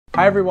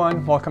Hi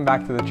everyone, welcome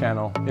back to the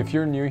channel. If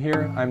you're new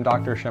here, I'm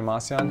Dr.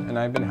 Shamasyan and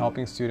I've been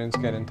helping students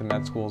get into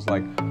med schools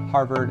like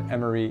Harvard,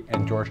 Emory,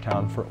 and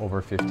Georgetown for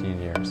over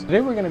 15 years.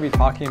 Today we're going to be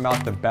talking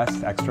about the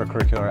best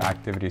extracurricular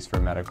activities for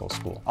medical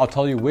school. I'll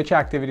tell you which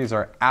activities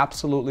are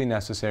absolutely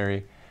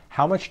necessary,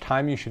 how much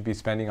time you should be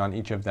spending on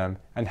each of them,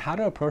 and how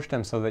to approach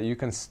them so that you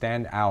can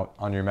stand out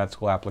on your med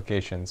school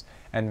applications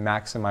and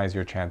maximize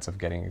your chance of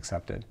getting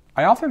accepted.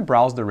 I often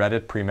browse the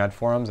Reddit Premed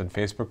forums and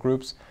Facebook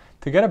groups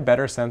to get a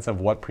better sense of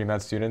what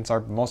pre-med students are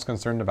most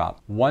concerned about.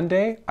 One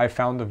day, I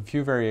found a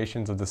few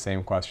variations of the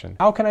same question.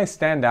 How can I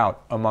stand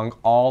out among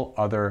all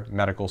other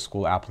medical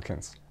school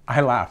applicants?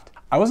 I laughed.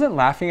 I wasn't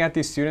laughing at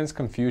these students'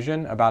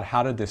 confusion about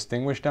how to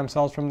distinguish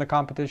themselves from the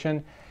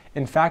competition.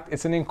 In fact,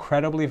 it's an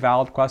incredibly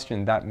valid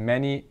question that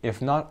many,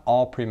 if not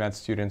all, pre-med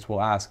students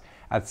will ask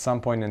at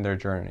some point in their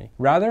journey.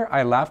 Rather,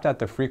 I laughed at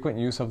the frequent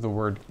use of the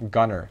word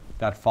gunner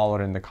that followed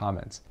in the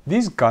comments.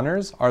 These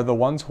gunners are the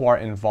ones who are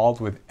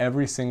involved with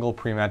every single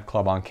pre-med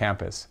club on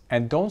campus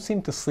and don't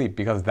seem to sleep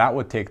because that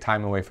would take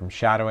time away from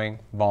shadowing,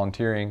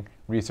 volunteering,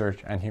 research,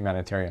 and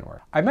humanitarian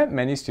work. I met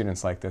many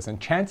students like this, and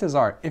chances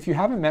are, if you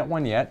haven't met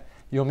one yet,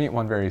 you'll meet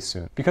one very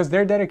soon. Because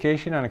their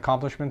dedication and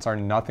accomplishments are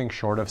nothing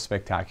short of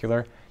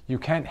spectacular, you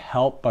can't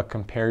help but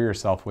compare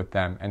yourself with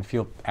them and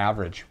feel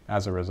average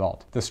as a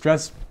result. The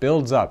stress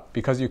builds up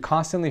because you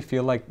constantly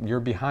feel like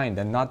you're behind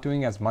and not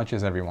doing as much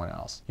as everyone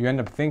else. You end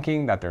up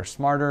thinking that they're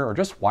smarter or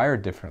just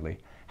wired differently.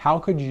 How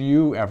could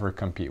you ever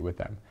compete with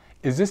them?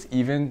 Is this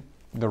even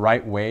the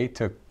right way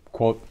to,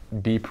 quote,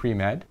 be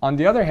pre-med? On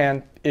the other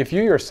hand, if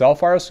you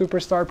yourself are a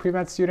superstar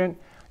pre-med student,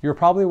 you're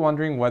probably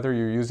wondering whether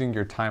you're using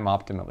your time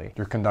optimally.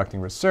 You're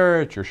conducting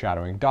research, you're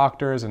shadowing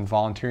doctors, and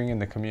volunteering in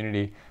the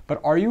community,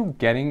 but are you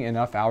getting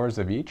enough hours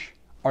of each?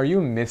 Are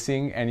you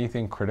missing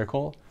anything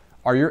critical?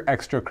 Are your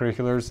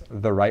extracurriculars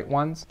the right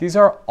ones? These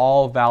are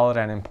all valid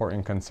and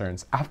important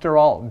concerns. After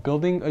all,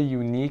 building a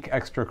unique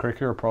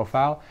extracurricular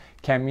profile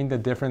can mean the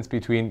difference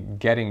between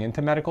getting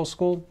into medical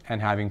school and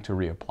having to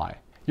reapply.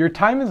 Your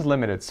time is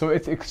limited, so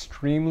it's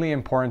extremely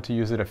important to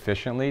use it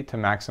efficiently to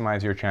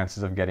maximize your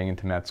chances of getting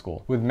into med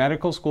school. With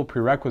medical school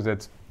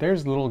prerequisites,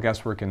 there's little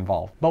guesswork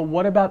involved. But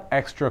what about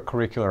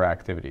extracurricular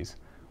activities?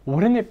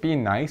 Wouldn't it be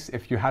nice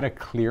if you had a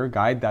clear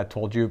guide that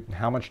told you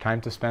how much time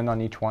to spend on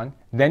each one?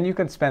 Then you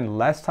can spend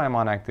less time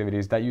on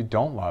activities that you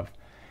don't love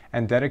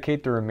and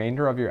dedicate the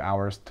remainder of your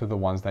hours to the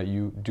ones that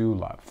you do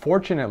love.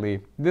 Fortunately,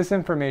 this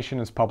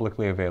information is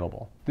publicly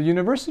available. The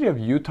University of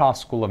Utah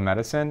School of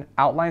Medicine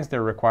outlines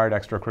their required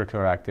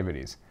extracurricular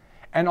activities.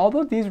 And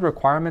although these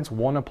requirements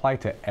won't apply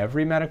to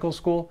every medical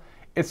school,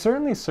 it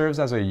certainly serves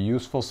as a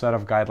useful set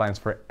of guidelines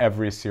for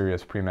every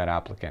serious pre-med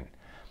applicant.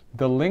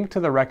 The link to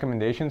the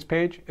recommendations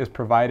page is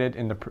provided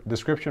in the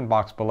description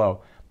box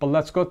below, but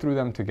let's go through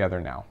them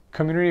together now.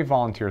 Community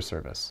volunteer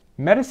service.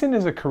 Medicine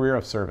is a career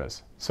of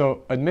service,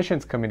 so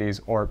admissions committees,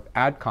 or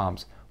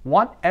ADCOMs,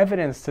 want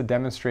evidence to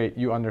demonstrate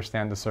you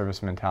understand the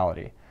service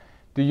mentality.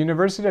 The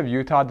University of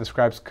Utah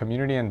describes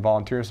community and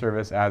volunteer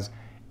service as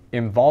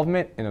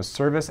involvement in a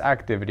service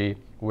activity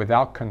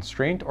without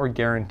constraint or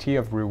guarantee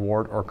of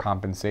reward or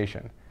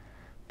compensation.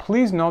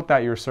 Please note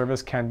that your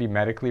service can be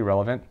medically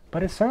relevant,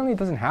 but it certainly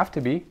doesn't have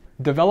to be.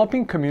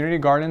 Developing community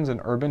gardens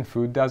in urban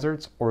food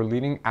deserts or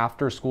leading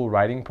after-school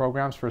writing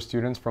programs for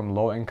students from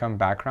low-income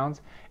backgrounds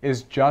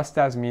is just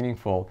as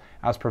meaningful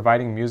as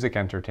providing music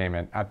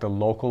entertainment at the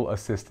local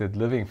assisted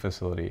living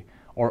facility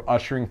or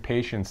ushering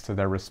patients to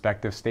their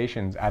respective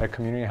stations at a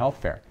community health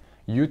fair.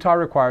 Utah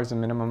requires a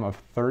minimum of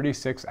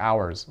 36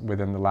 hours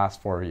within the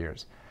last 4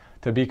 years.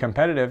 To be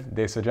competitive,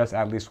 they suggest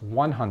at least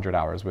 100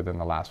 hours within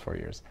the last 4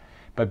 years.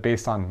 But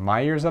based on my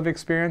years of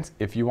experience,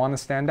 if you want to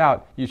stand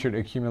out, you should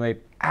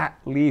accumulate at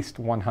least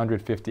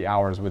 150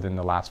 hours within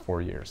the last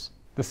 4 years.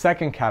 The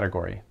second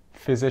category,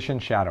 physician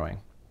shadowing.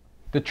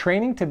 The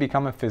training to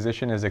become a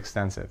physician is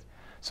extensive,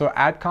 so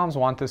ADCOMs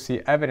want to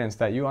see evidence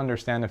that you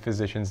understand a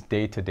physician's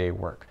day-to-day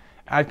work.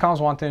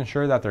 ADCOMs want to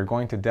ensure that they're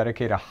going to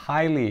dedicate a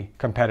highly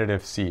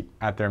competitive seat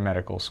at their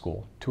medical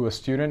school to a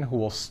student who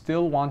will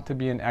still want to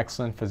be an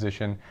excellent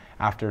physician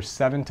after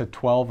 7 to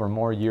 12 or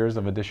more years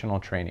of additional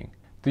training.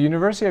 The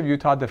University of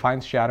Utah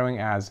defines shadowing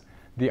as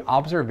the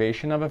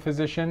observation of a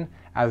physician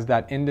as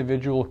that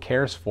individual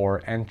cares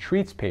for and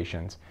treats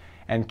patients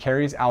and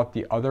carries out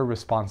the other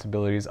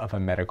responsibilities of a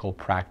medical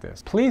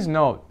practice. Please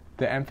note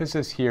the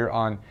emphasis here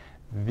on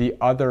the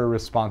other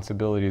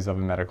responsibilities of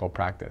a medical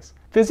practice.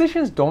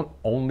 Physicians don't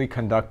only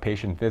conduct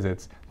patient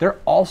visits, they're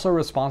also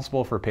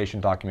responsible for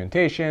patient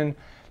documentation,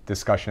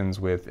 discussions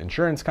with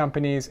insurance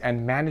companies,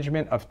 and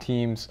management of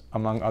teams,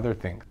 among other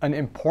things. An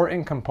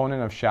important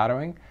component of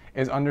shadowing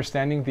is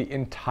understanding the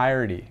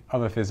entirety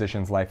of a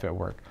physician's life at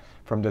work,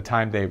 from the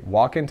time they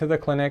walk into the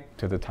clinic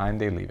to the time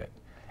they leave it.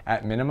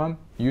 At minimum,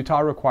 Utah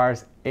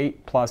requires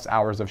 8+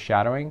 hours of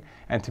shadowing,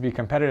 and to be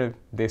competitive,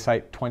 they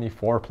cite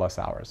 24+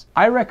 hours.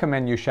 I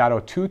recommend you shadow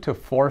 2 to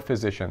 4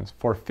 physicians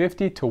for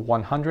 50 to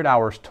 100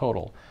 hours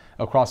total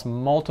across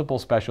multiple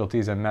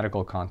specialties and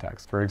medical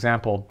contexts. For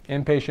example,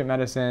 inpatient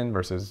medicine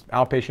versus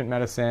outpatient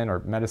medicine or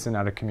medicine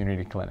at a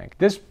community clinic.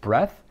 This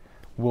breadth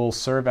will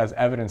serve as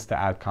evidence to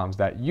AdComs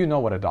that you know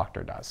what a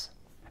doctor does.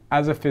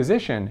 As a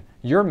physician,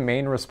 your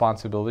main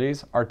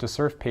responsibilities are to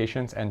serve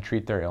patients and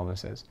treat their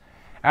illnesses.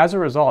 As a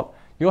result,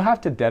 you'll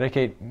have to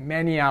dedicate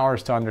many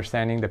hours to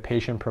understanding the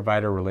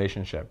patient-provider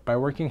relationship by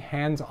working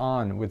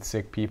hands-on with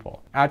sick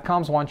people.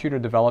 AdComs want you to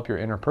develop your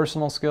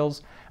interpersonal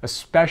skills,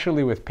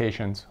 especially with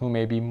patients who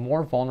may be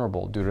more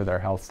vulnerable due to their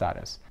health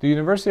status. The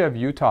University of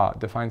Utah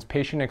defines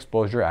patient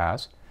exposure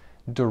as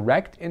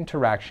direct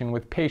interaction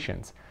with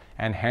patients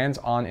and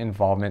hands-on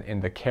involvement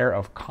in the care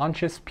of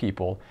conscious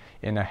people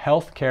in a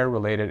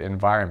healthcare-related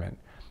environment,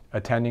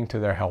 attending to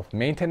their health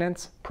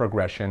maintenance,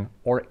 progression,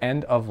 or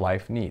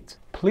end-of-life needs.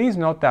 Please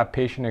note that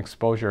patient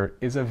exposure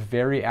is a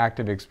very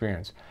active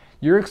experience.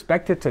 You're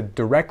expected to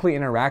directly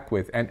interact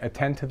with and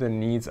attend to the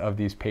needs of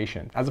these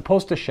patients, as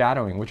opposed to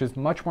shadowing, which is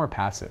much more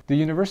passive. The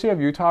University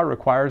of Utah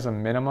requires a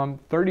minimum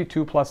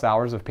 32 plus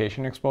hours of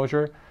patient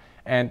exposure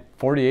and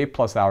 48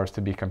 plus hours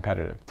to be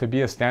competitive. To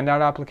be a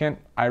standout applicant,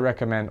 I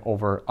recommend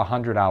over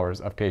 100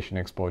 hours of patient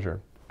exposure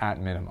at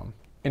minimum.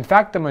 In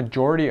fact, the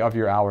majority of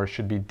your hours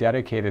should be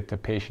dedicated to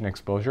patient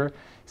exposure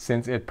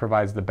since it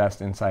provides the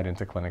best insight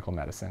into clinical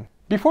medicine.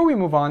 Before we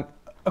move on,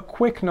 a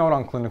quick note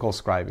on clinical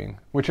scribing,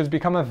 which has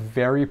become a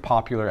very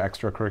popular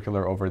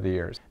extracurricular over the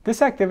years.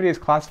 This activity is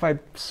classified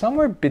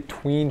somewhere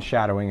between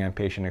shadowing and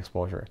patient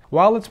exposure.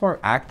 While it's more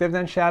active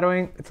than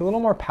shadowing, it's a little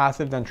more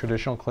passive than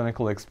traditional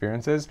clinical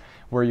experiences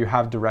where you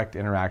have direct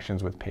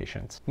interactions with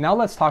patients. Now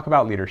let's talk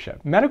about leadership.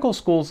 Medical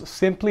schools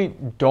simply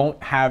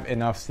don't have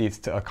enough seats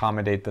to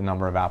accommodate the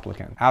number of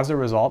applicants. As a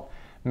result,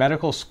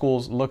 medical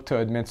schools look to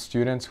admit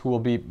students who will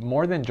be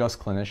more than just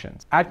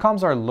clinicians.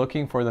 AdComs are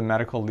looking for the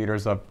medical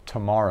leaders of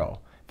tomorrow,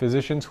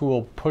 physicians who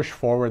will push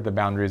forward the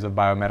boundaries of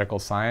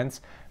biomedical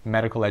science,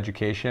 medical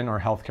education, or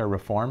healthcare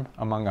reform,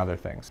 among other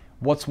things.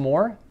 What's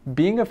more,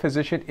 being a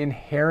physician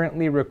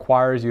inherently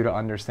requires you to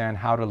understand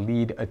how to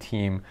lead a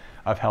team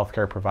of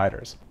healthcare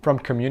providers. From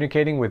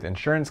communicating with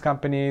insurance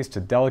companies, to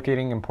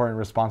delegating important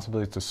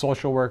responsibilities to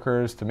social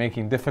workers, to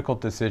making difficult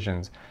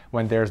decisions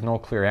when there's no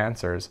clear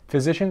answers,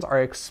 physicians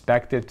are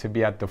expected to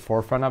be at the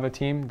forefront of a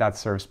team that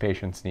serves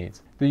patients'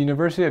 needs. The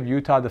University of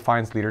Utah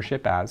defines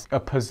leadership as a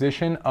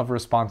position of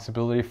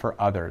responsibility for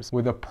others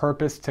with a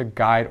purpose to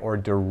guide or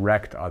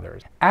direct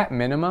others. At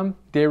minimum,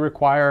 they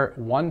require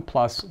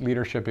 1+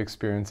 leadership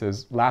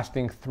experiences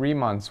lasting 3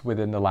 months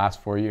within the last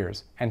 4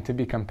 years, and to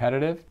be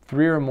competitive,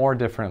 3 or more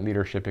different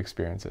leadership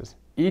experiences,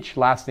 each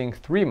lasting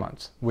 3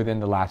 months within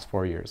the last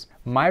 4 years.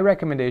 My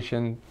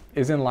recommendation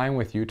is in line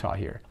with Utah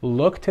here.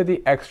 Look to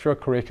the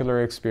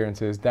extracurricular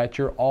experiences that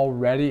you're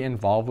already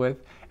involved with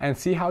and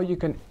see how you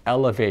can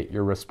elevate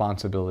your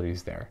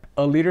responsibilities there.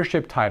 A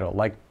leadership title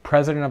like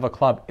president of a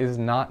club is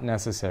not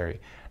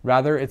necessary.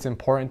 Rather, it's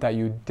important that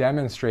you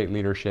demonstrate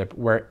leadership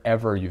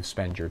wherever you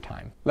spend your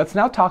time. Let's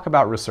now talk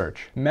about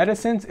research.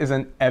 Medicine is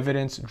an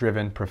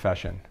evidence-driven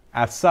profession.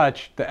 As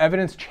such, the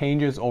evidence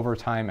changes over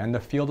time and the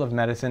field of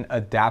medicine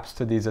adapts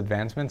to these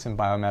advancements in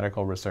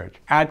biomedical research.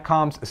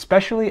 AdComs,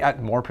 especially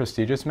at more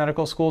prestigious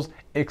medical schools,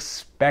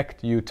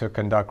 expect you to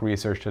conduct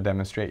research to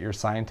demonstrate your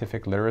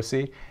scientific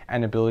literacy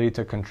and ability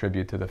to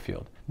contribute to the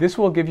field. This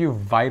will give you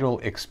vital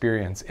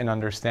experience in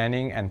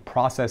understanding and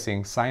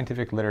processing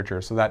scientific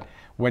literature so that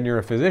when you're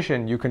a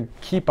physician, you can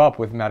keep up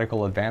with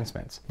medical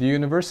advancements. The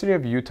University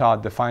of Utah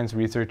defines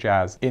research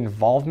as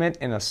involvement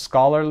in a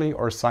scholarly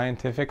or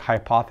scientific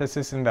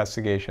hypothesis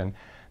investigation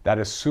that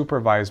is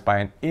supervised by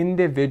an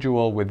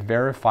individual with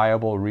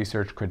verifiable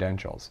research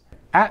credentials.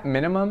 At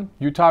minimum,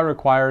 Utah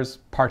requires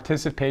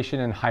participation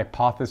in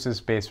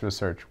hypothesis-based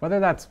research, whether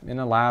that's in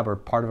a lab or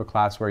part of a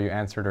class where you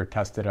answered or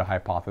tested a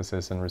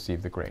hypothesis and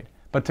received a grade.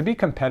 But to be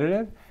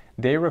competitive,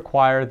 they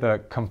require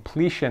the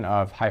completion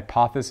of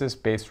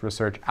hypothesis-based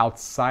research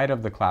outside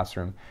of the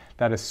classroom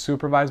that is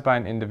supervised by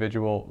an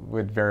individual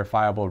with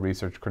verifiable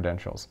research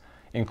credentials,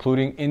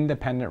 including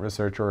independent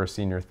research or a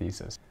senior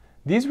thesis.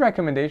 These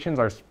recommendations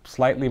are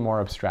slightly more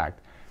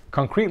abstract.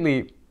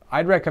 Concretely,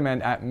 I'd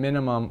recommend at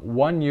minimum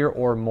 1 year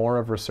or more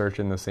of research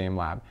in the same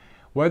lab.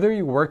 Whether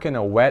you work in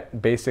a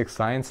wet basic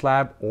science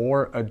lab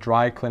or a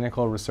dry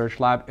clinical research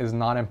lab is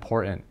not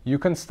important. You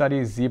can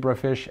study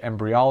zebrafish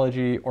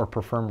embryology or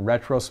perform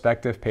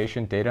retrospective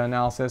patient data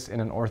analysis in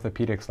an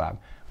orthopedics lab.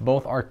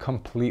 Both are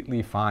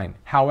completely fine.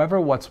 However,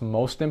 what's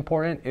most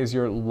important is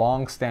your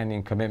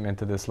long-standing commitment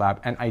to this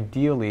lab and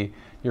ideally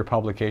your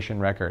publication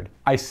record.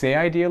 I say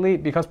ideally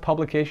because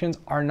publications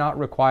are not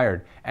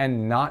required,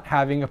 and not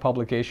having a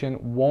publication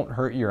won't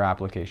hurt your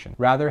application.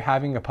 Rather,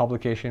 having a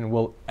publication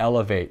will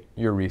elevate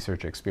your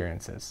research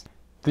experiences.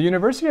 The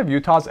University of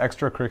Utah's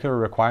extracurricular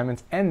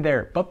requirements end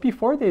there, but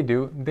before they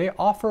do, they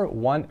offer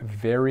one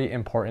very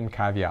important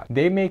caveat.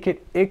 They make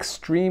it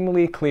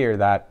extremely clear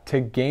that to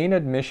gain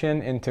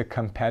admission into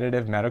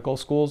competitive medical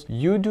schools,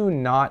 you do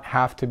not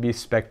have to be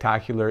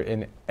spectacular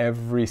in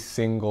every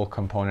single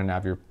component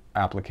of your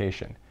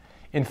application.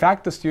 In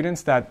fact, the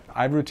students that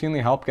I've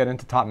routinely helped get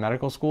into top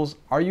medical schools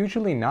are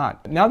usually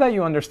not. Now that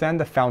you understand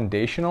the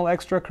foundational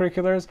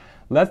extracurriculars,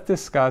 let's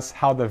discuss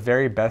how the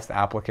very best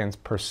applicants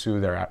pursue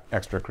their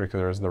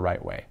extracurriculars the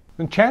right way.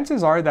 And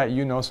chances are that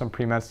you know some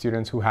pre-med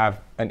students who have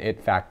an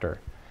it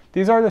factor.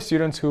 These are the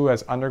students who,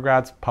 as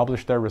undergrads,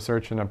 published their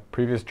research in a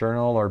previous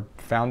journal or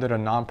founded a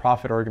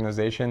nonprofit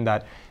organization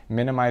that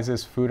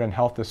minimizes food and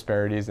health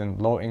disparities in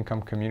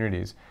low-income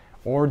communities,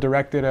 or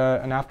directed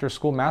an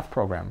after-school math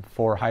program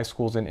for high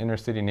schools in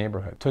inner-city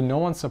neighborhoods. To no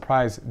one's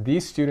surprise,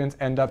 these students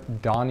end up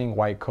donning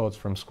white coats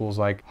from schools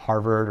like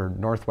Harvard or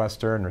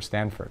Northwestern or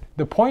Stanford.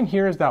 The point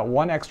here is that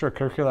one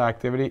extracurricular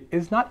activity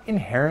is not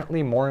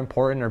inherently more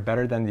important or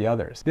better than the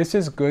others. This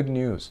is good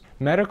news.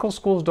 Medical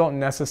schools don't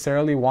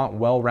necessarily want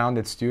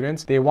well-rounded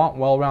students, they want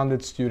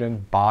well-rounded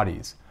student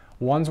bodies,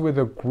 ones with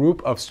a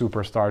group of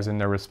superstars in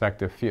their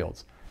respective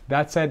fields.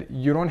 That said,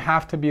 you don't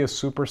have to be a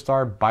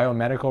superstar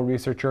biomedical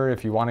researcher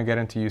if you want to get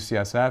into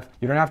UCSF.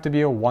 You don't have to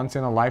be a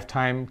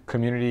once-in-a-lifetime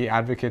community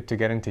advocate to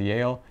get into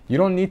Yale. You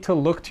don't need to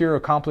look to your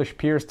accomplished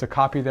peers to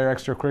copy their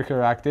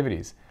extracurricular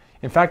activities.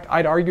 In fact,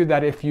 I'd argue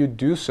that if you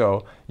do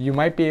so, you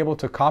might be able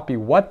to copy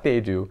what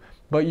they do,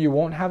 but you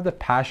won't have the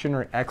passion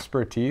or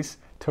expertise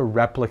to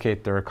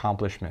replicate their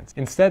accomplishments.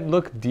 Instead,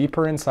 look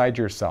deeper inside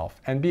yourself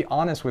and be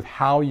honest with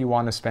how you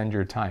want to spend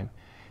your time.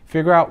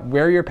 Figure out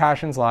where your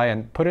passions lie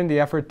and put in the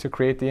effort to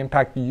create the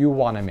impact you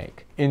want to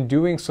make. In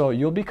doing so,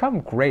 you'll become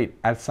great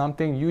at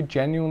something you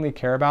genuinely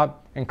care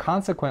about, and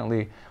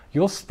consequently,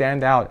 you'll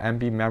stand out and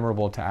be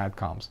memorable to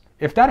AdComs.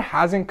 If that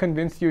hasn't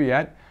convinced you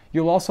yet,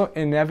 you'll also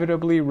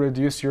inevitably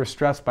reduce your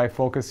stress by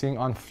focusing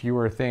on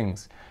fewer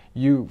things.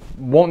 You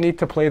won't need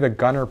to play the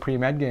gunner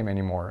pre-med game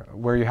anymore,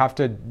 where you have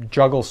to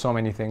juggle so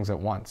many things at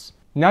once.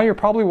 Now you're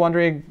probably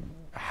wondering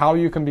how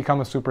you can become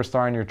a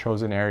superstar in your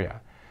chosen area.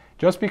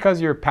 Just because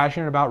you're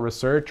passionate about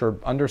research or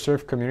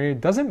underserved community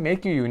doesn't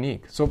make you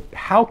unique. So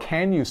how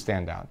can you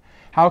stand out?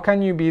 How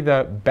can you be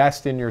the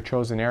best in your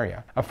chosen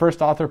area? A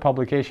first author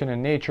publication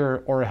in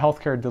Nature or a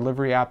healthcare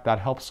delivery app that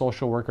helps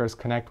social workers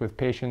connect with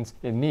patients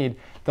in need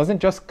doesn't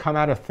just come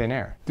out of thin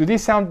air. Do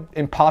these sound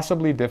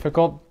impossibly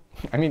difficult?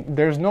 I mean,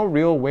 there's no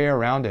real way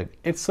around it.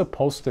 It's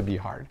supposed to be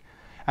hard.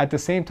 At the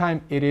same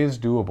time, it is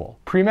doable.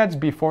 Pre-meds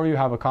before you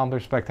have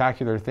accomplished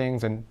spectacular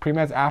things, and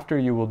pre-meds after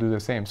you will do the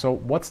same. So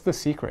what's the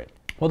secret?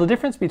 Well, the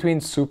difference between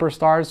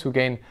superstars who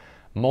gain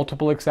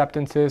multiple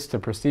acceptances to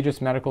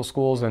prestigious medical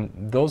schools and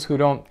those who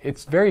don't,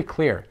 it's very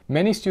clear.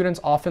 Many students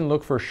often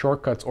look for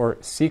shortcuts or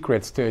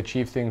secrets to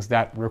achieve things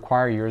that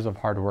require years of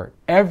hard work.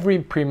 Every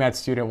pre-med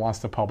student wants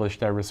to publish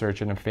their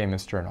research in a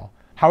famous journal.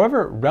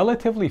 However,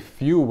 relatively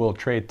few will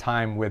trade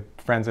time with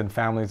friends and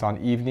families on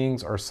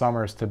evenings or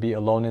summers to be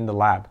alone in the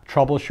lab,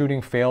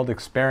 troubleshooting failed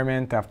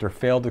experiment after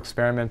failed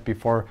experiment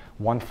before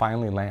one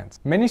finally lands.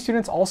 Many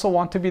students also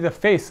want to be the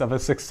face of a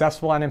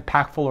successful and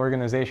impactful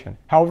organization.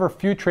 However,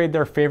 few trade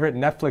their favorite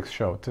Netflix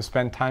show to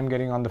spend time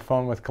getting on the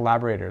phone with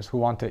collaborators who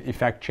want to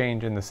effect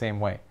change in the same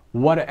way.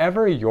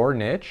 Whatever your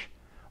niche,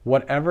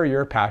 whatever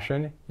your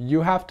passion,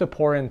 you have to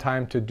pour in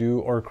time to do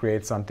or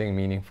create something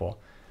meaningful.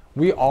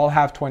 We all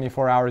have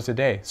 24 hours a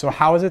day. So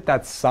how is it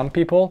that some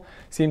people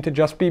seem to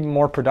just be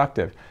more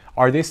productive?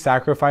 Are they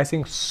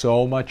sacrificing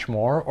so much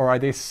more, or are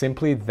they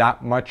simply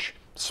that much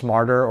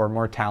smarter or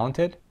more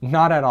talented?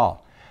 Not at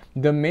all.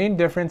 The main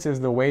difference is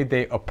the way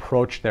they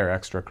approach their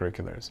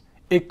extracurriculars.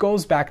 It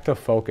goes back to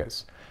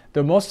focus.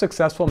 The most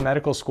successful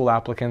medical school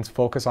applicants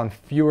focus on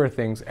fewer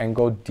things and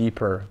go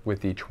deeper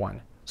with each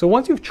one. So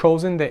once you've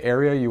chosen the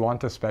area you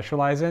want to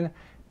specialize in,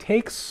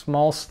 take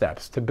small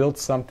steps to build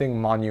something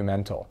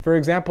monumental. For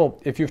example,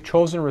 if you've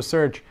chosen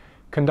research,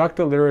 conduct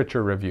a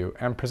literature review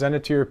and present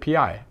it to your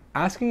PI,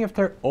 asking if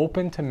they're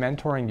open to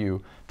mentoring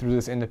you through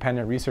this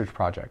independent research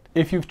project.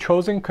 If you've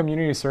chosen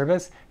community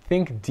service,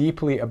 think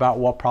deeply about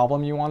what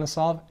problem you want to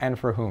solve and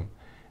for whom.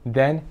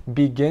 Then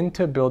begin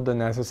to build the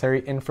necessary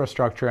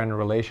infrastructure and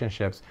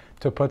relationships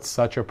to put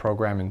such a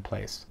program in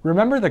place.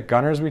 Remember the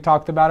gunners we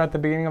talked about at the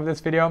beginning of this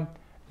video?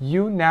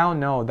 You now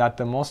know that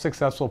the most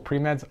successful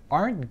pre-meds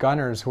aren't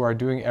gunners who are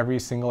doing every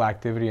single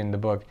activity in the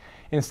book.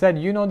 Instead,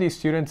 you know these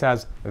students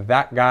as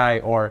that guy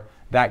or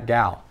that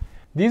gal.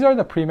 These are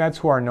the pre-meds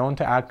who are known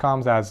to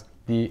AdComs as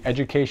the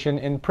education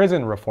in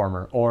prison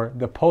reformer or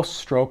the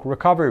post-stroke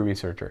recovery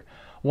researcher.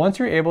 Once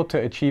you're able to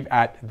achieve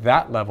at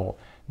that level,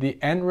 the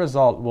end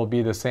result will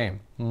be the same: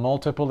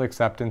 multiple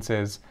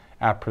acceptances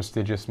at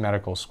prestigious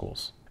medical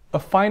schools. A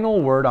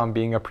final word on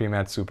being a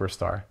pre-med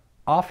superstar.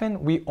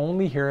 Often, we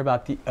only hear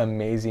about the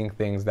amazing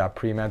things that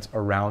pre-meds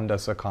around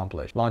us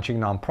accomplish. Launching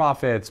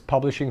nonprofits,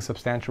 publishing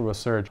substantial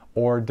research,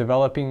 or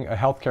developing a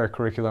healthcare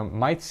curriculum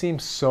might seem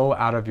so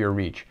out of your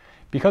reach.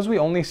 Because we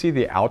only see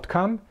the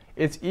outcome,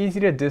 it's easy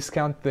to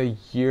discount the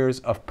years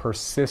of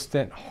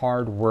persistent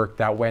hard work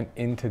that went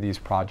into these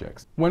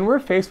projects. When we're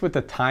faced with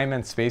the time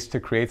and space to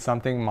create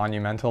something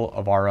monumental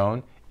of our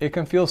own, it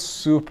can feel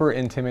super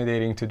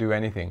intimidating to do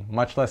anything,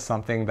 much less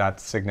something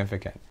that's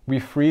significant. We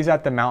freeze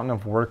at the mountain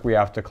of work we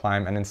have to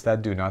climb and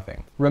instead do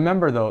nothing.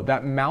 Remember though,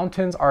 that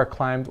mountains are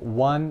climbed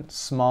one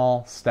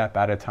small step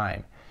at a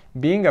time.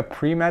 Being a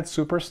pre-med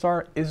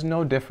superstar is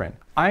no different.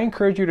 I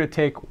encourage you to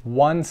take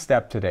one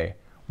step today,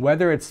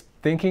 whether it's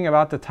thinking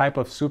about the type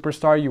of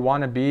superstar you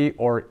want to be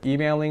or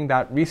emailing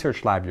that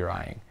research lab you're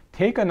eyeing.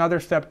 Take another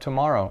step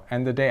tomorrow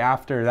and the day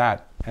after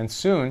that, And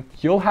soon,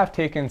 you'll have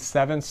taken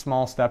 7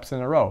 small steps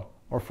in a row,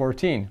 or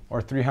 14,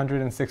 or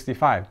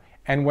 365.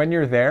 And when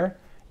you're there,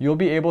 you'll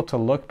be able to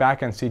look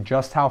back and see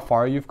just how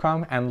far you've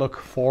come and look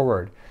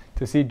forward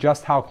to see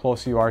just how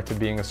close you are to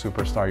being a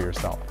superstar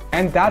yourself.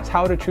 And that's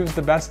how to choose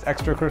the best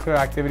extracurricular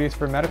activities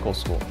for medical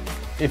school.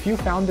 If you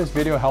found this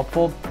video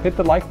helpful, hit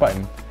the like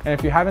button. And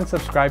if you haven't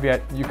subscribed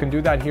yet, you can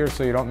do that here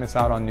so you don't miss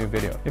out on new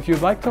videos. If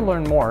you'd like to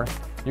learn more,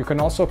 you can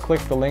also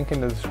click the link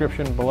in the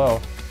description below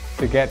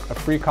to get a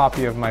free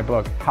copy of my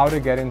book, How to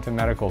Get into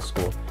Medical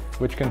School,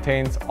 which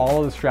contains all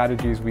of the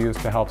strategies we use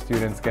to help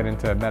students get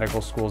into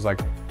medical schools like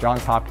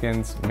Johns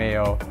Hopkins,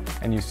 Mayo,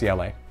 and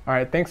UCLA. All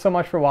right, thanks so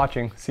much for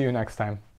watching. See you next time.